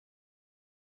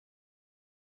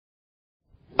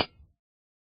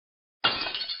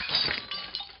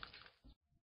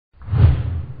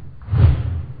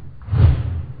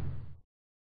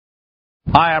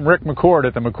Hi, I'm Rick McCord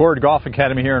at the McCord Golf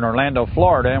Academy here in Orlando,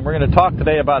 Florida, and we're going to talk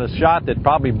today about a shot that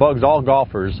probably bugs all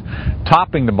golfers,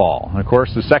 topping the ball. And of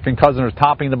course, the second cousin of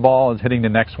topping the ball is hitting the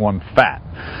next one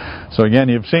fat. So again,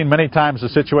 you've seen many times a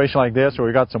situation like this where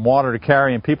we've got some water to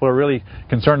carry and people are really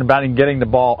concerned about getting the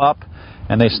ball up,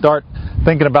 and they start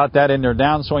thinking about that in their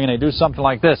downswing and they do something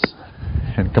like this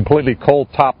and completely cold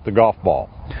top the golf ball.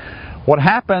 What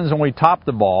happens when we top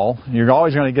the ball, you're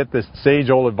always going to get this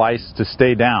age-old advice to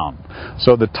stay down.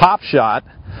 So the top shot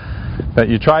that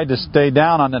you tried to stay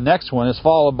down on the next one is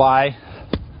followed by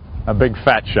a big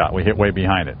fat shot we hit way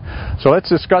behind it. So let's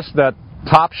discuss that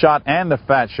top shot and the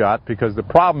fat shot, because the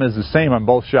problem is the same on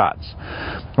both shots.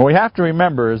 What we have to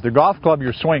remember is the golf club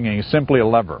you're swinging is simply a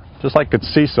lever, just like a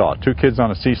seesaw, two kids on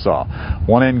a seesaw.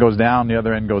 One end goes down, the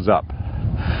other end goes up.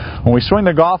 When we swing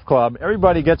the golf club,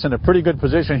 everybody gets in a pretty good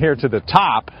position here to the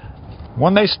top.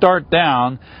 When they start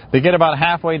down, they get about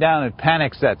halfway down and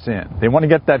panic sets in. They want to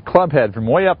get that club head from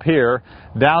way up here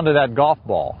down to that golf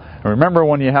ball. And remember,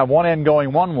 when you have one end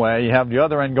going one way, you have the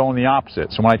other end going the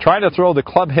opposite. So when I try to throw the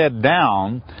club head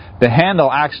down, the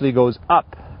handle actually goes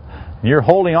up. You're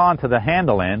holding on to the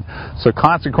handle end, so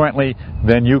consequently,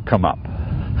 then you come up.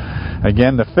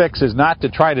 Again, the fix is not to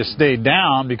try to stay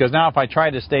down, because now if I try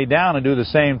to stay down and do the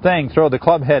same thing, throw the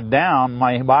club head down,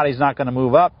 my body's not going to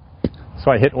move up,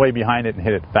 so I hit way behind it and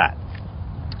hit it fat.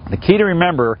 The key to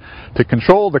remember, to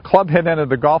control the club head end of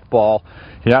the golf ball,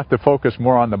 you have to focus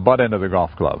more on the butt end of the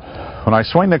golf club. When I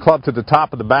swing the club to the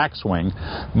top of the backswing,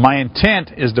 my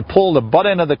intent is to pull the butt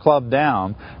end of the club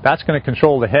down. That's going to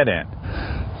control the head end.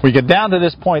 We get down to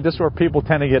this point, this is where people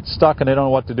tend to get stuck and they don't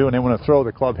know what to do and they want to throw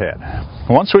the club head.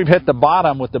 Once we've hit the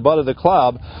bottom with the butt of the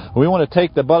club, we want to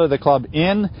take the butt of the club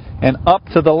in and up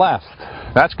to the left.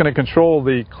 That's going to control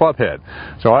the club head.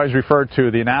 So I always refer to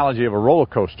the analogy of a roller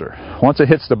coaster. Once it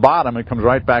hits the bottom, it comes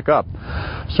right back up.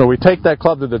 So we take that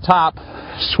club to the top,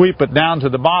 sweep it down to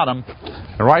the bottom,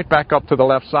 and right back up to the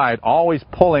left side, always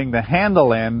pulling the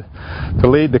handle end to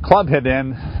lead the club head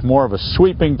in, more of a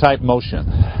sweeping type motion.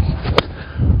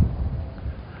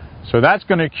 So that's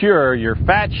going to cure your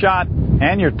fat shot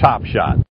and your top shot.